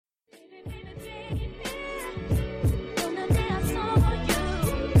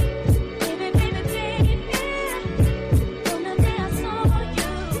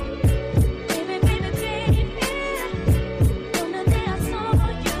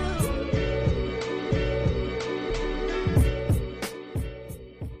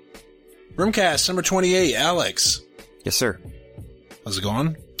Roomcast number 28, Alex. Yes, sir. How's it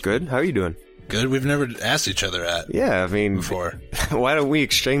going? Good. How are you doing? Good. We've never asked each other that. Yeah, I mean, before. Why don't we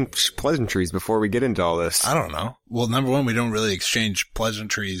exchange pleasantries before we get into all this? I don't know. Well, number one, we don't really exchange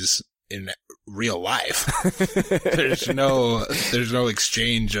pleasantries in real life. There's no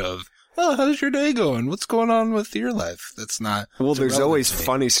exchange of, oh, how's your day going? What's going on with your life? That's not. Well, there's always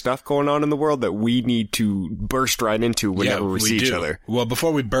funny stuff going on in the world that we need to burst right into whenever we see each other. Well,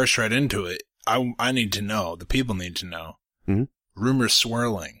 before we burst right into it, I need to know. The people need to know. Mm-hmm. Rumors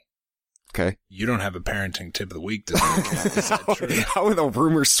swirling. Okay. You don't have a parenting tip of the week this week. Is that true? How are the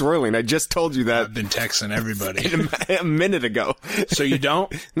rumors swirling? I just told you that. I've been texting everybody. a minute ago. So you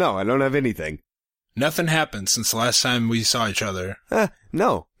don't? No, I don't have anything. Nothing happened since the last time we saw each other.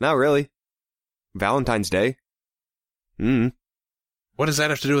 No, not really. Valentine's Day. What does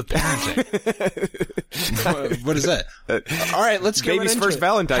that have to do with parenting? What is that? All right, let's get Baby's first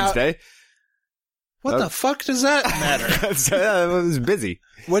Valentine's Day. What the fuck does that matter? I was busy.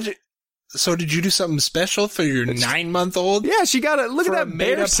 So did you do something special for your 9-month-old? Yeah, she got look at that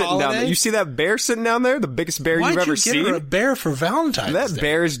bear sitting down there. You see that bear sitting down there? The biggest bear you've ever seen? Why'd you get her a bear for Valentine's Day? That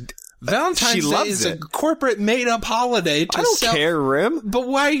bear's... Valentine's Day is a corporate made-up holiday to I don't care, Rim. But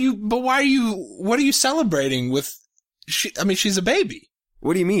what are you celebrating with? She's a baby.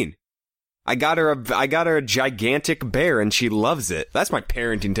 What do you mean? I got her a gigantic bear and she loves it. That's my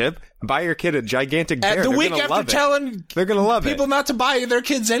parenting tip. Buy your kid a gigantic bear. They're gonna love people not to buy their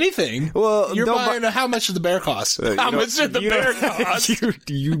kids anything. Well, you're buying how much did the bear cost? How much did the bear cost?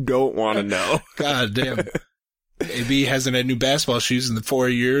 You don't want to know. God damn. AB hasn't had new basketball shoes in the 4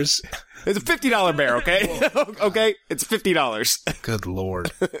 years. It's a $50 bear, okay? Okay, it's $50. Good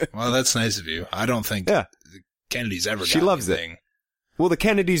Lord. Well, that's nice of you. I don't think Kennedy's ever got She loves anything. it. Well, the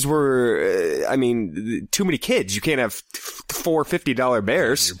Kennedys were, too many kids. You can't have 4 $50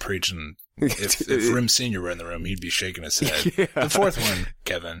 bears. You're preaching. If Rim Sr. were in the room, he'd be shaking his head. Yeah. The fourth one,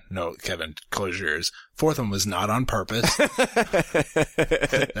 Kevin, close your ears. Fourth one was not on purpose.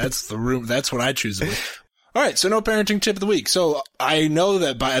 That's the room. That's what I choose to believe. All right, so no parenting tip of the week. So I know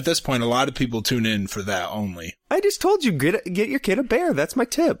that at this point, a lot of people tune in for that only. I just told you, get your kid a bear. That's my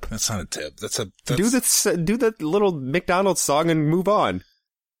tip. That's not a tip. That's do the little McDonald's song and move on.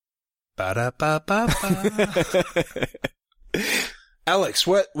 Ba-da-ba-ba-ba. Alex,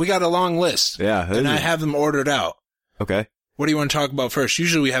 we got a long list. Yeah. And I have them ordered out. Okay. What do you want to talk about first?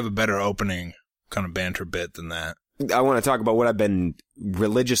 Usually we have a better opening kind of banter bit than that. I want to talk about what I've been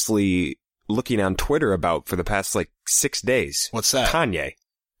religiously looking on Twitter about for the past 6 days. What's that? Kanye.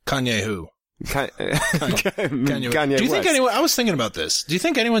 Kanye who? Kanye Do you West. think anyone? I was thinking about this. Do you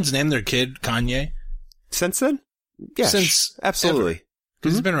think anyone's named their kid Kanye? Since then? Yeah. Absolutely.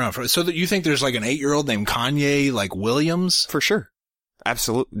 Because it's been around for. So that you think there's an 8-year-old named Kanye Williams? For sure.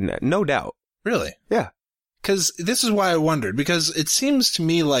 Absolutely. No doubt. Really? Yeah. Because this is why I wondered. Because it seems to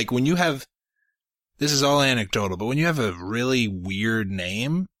me like when you have, this is all anecdotal, but when you have a really weird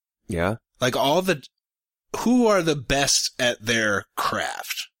name. Yeah. Who are the best at their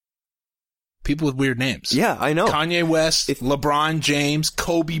craft? People with weird names. Yeah, I know. Kanye West, LeBron James,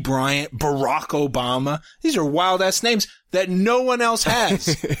 Kobe Bryant, Barack Obama. These are wild-ass names that no one else has.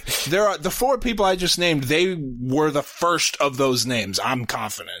 The 4 people I just named, they were the first of those names. I'm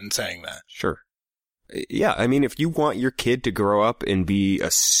confident in saying that. Sure. Yeah, if you want your kid to grow up and be a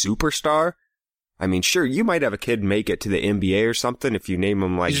superstar, sure, you might have a kid make it to the NBA or something if you name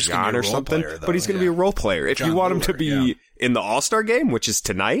him John or something, but he's going to be a role player. If you want him to be in the All-Star game, which is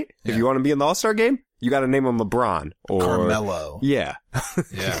tonight, if you want to be in the All-Star game, you got to name him LeBron or Carmelo. Yeah.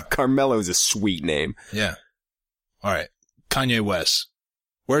 Yeah. Carmelo is a sweet name. Yeah. All right. Kanye West.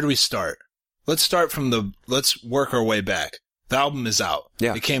 Where do we start? Let's work our way back. The album is out.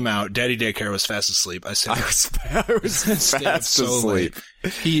 Yeah. It came out. Daddy Daycare was fast asleep. I was fast asleep.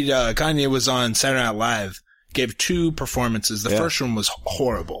 Kanye was on Saturday Night Live, gave 2 performances. The first one was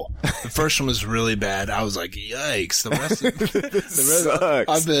horrible. The first one was really bad. I was like, yikes. The rest of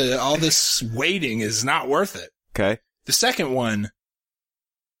all this waiting is not worth it. Okay. The second one,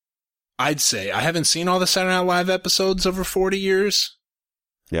 I'd say, I haven't seen all the Saturday Night Live episodes over 40 years.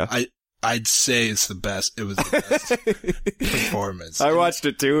 Yeah. I'd say it's the best. It was the best performance. I watched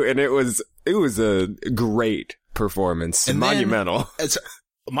it too, and it was a great performance. And monumental. It's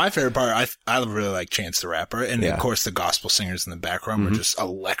my favorite part. I really like Chance the Rapper, and of course the gospel singers in the background were just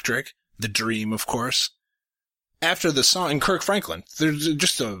electric. The Dream, of course. After the song, and Kirk Franklin, there's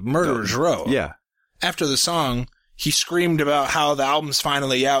just a murderer's row. Yeah. After the song, he screamed about how the album's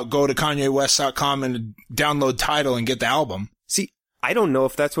finally out. Go to KanyeWest.com and download Tidal and get the album. See, I don't know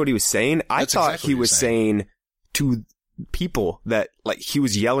if that's what he was saying. I thought he was saying to people that, like, he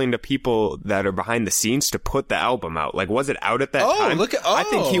was yelling to people that are behind the scenes to put the album out. Like, was it out at that time? I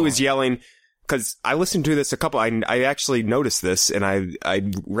think he was yelling, because I listened to this I actually noticed this, and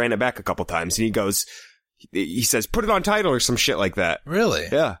I ran it back a couple times, and he says, put it on Tidal or some shit like that. Really?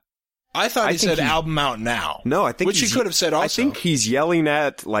 Yeah. I thought he said album out now. No, I think which he could have said also. I think he's yelling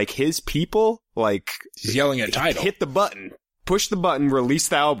at, like, his people, like, he's yelling at Tidal. Hit the button, push the button, release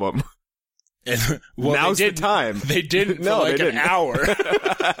the album. And, well, now's the time. They didn't for like an hour.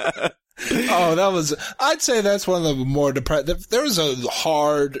 I'd say that's one of the more depressed. There was a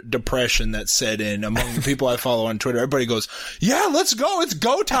hard depression that set in among the people I follow on Twitter. Everybody goes, yeah, let's go. It's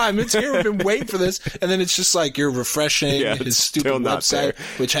go time. It's here. We've been waiting for this. And then it's just like, you're refreshing his stupid website,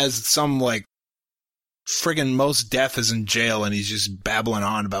 which has some like friggin' Mos Def is in jail and he's just babbling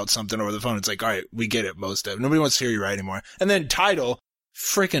on about something over the phone. It's like, all right, we get it, Mos Def. Nobody wants to hear you right anymore. And then Tidal,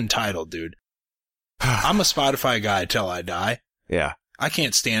 frickin' Tidal, dude. I'm a Spotify guy till I die. Yeah. I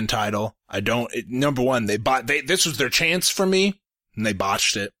can't stand Tidal. Number one, this was their chance for me, and they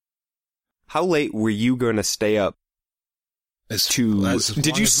botched it. How late were you going to stay up?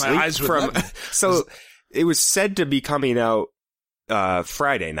 Did you sleep from? So it was said to be coming out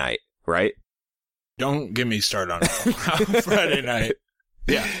Friday night, right? Don't get me started on Friday night.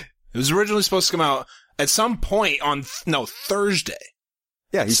 Yeah, it was originally supposed to come out at some point on Thursday.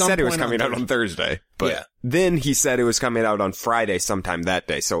 Yeah, he said it was coming out on Thursday, but then he said it was coming out on Friday sometime that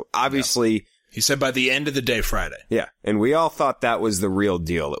day. So obviously... He said by the end of the day Friday. Yeah, and we all thought that was the real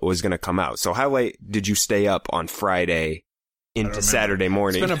deal. It was going to come out. So how late did you stay up on Friday into Saturday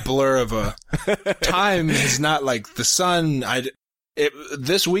morning? It's been a blur of a... Time is not like the sun...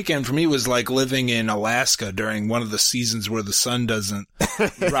 This weekend for me was like living in Alaska during one of the seasons where the sun doesn't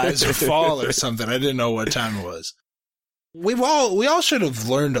rise or fall or something. I didn't know what time it was. We all should have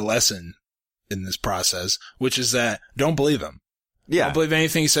learned a lesson in this process, which is that don't believe him. Yeah. Don't believe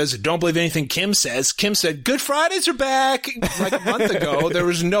anything he says. Don't believe anything Kim says. Kim said, Good Fridays are back. Like a month ago, there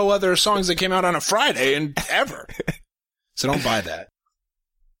was no other songs that came out on a Friday ever. So don't buy that.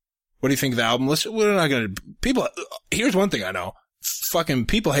 What do you think of the album? We're not going to, here's one thing I know. Fucking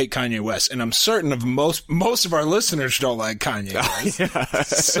people hate Kanye West, and I'm certain of most of our listeners don't like Kanye West. Yeah.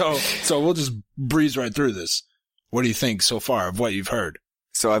 So we'll just breeze right through this. What do you think so far of what you've heard?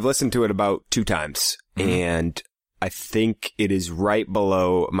 So I've listened to it about 2 times, and I think it is right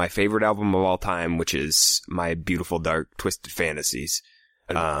below my favorite album of all time, which is My Beautiful Dark Twisted Fantasies.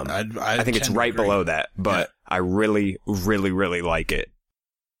 I think it's right below that, but I really, really, really like it.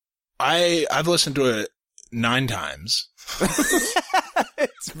 I've listened to it 9 times.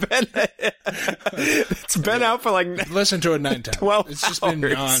 It's been out for like listen to it 9 times. 12 It's just been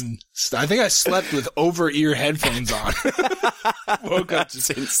I think I slept with over-ear headphones on. Woke up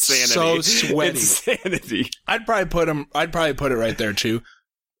just insanity. So sweaty. Insanity. I'd probably put it right there too.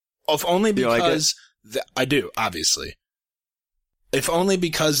 If only because I do, obviously. If only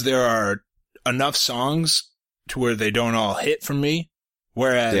because there are enough songs to where they don't all hit for me.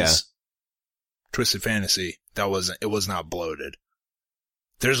 Whereas Twisted Fantasy, it was not bloated.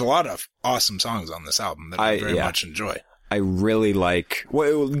 There's a lot of awesome songs on this album that I very much enjoy. I really like,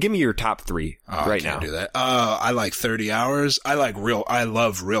 give me your top 3 right now. I can't do that. I like 30 Hours. I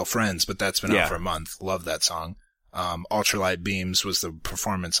love Real Friends, but that's been out for a month. Love that song. Ultralight Beams was the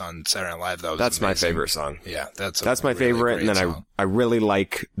performance on Saturday Night Live. That's amazing. My favorite song. Yeah, that's my favorite. And then I really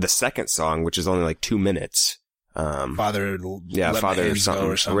like the second song, which is only like 2 minutes. Father or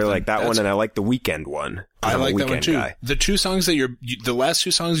something. I really like that one, and I like the Weekend one. I like that one too. Guy. The 2 songs the last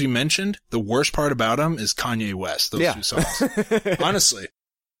 2 songs you mentioned, the worst part about them is Kanye West. Those 2 songs. Honestly.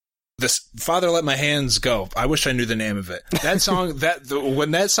 This Father Let My Hands Go. I wish I knew the name of it. That song,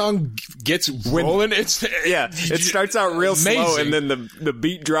 when that song gets rolling, it starts out real slow, and then the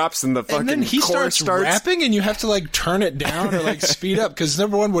beat drops, and the fucking and then he starts rapping, and you have to like turn it down or like speed up because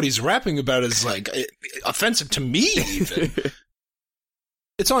number one, what he's rapping about is like offensive to me. Even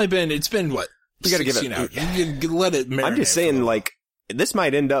it's been what you got to give it. You let it marinate. I'm just saying, like this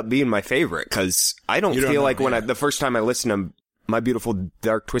might end up being my favorite because I don't feel like when the first time I listened to My Beautiful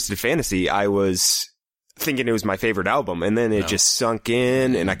Dark Twisted Fantasy, I was thinking it was my favorite album, and then it just sunk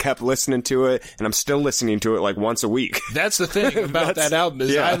in, and I kept listening to it, and I'm still listening to it like once a week. That's the thing about that album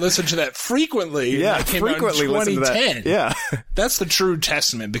is I listen to that frequently. Yeah, that came frequently out in 2010. Listen to that. Yeah, that's the true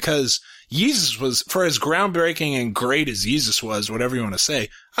testament because Yeezus was, for as groundbreaking and great as Yeezus was, whatever you want to say,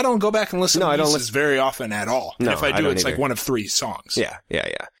 I don't go back and listen to Yeezus very often at all. No, and if I do, it's like one of 3 songs. Yeah.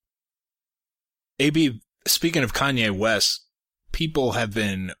 AB, speaking of Kanye West, people have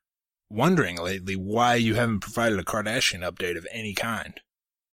been wondering lately why you haven't provided a Kardashian update of any kind.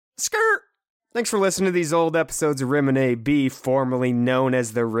 Skirt. Thanks for listening to these old episodes of Rim and AB, formerly known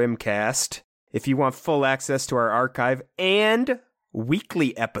as the Rimcast. If you want full access to our archive and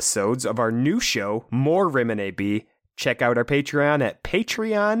weekly episodes of our new show, More Rim and AB, check out our Patreon at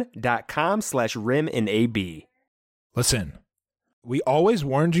patreon.com/rimandab. Listen, we always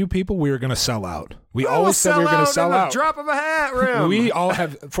warned you people we were going to sell out. We always said we were going to sell out. Drop of a hat, Rim. We all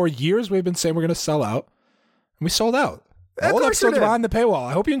have, for years we've been saying we're going to sell out, and we sold out. All episodes behind the paywall.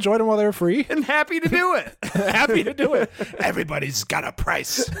 I hope you enjoyed them while they were free. And happy to do it. Happy to do it. Everybody's got a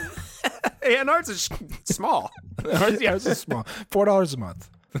price. And ours is small. Ours is small. $4 a month.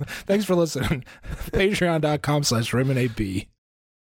 Thanks for listening. Patreon.com/rimandab.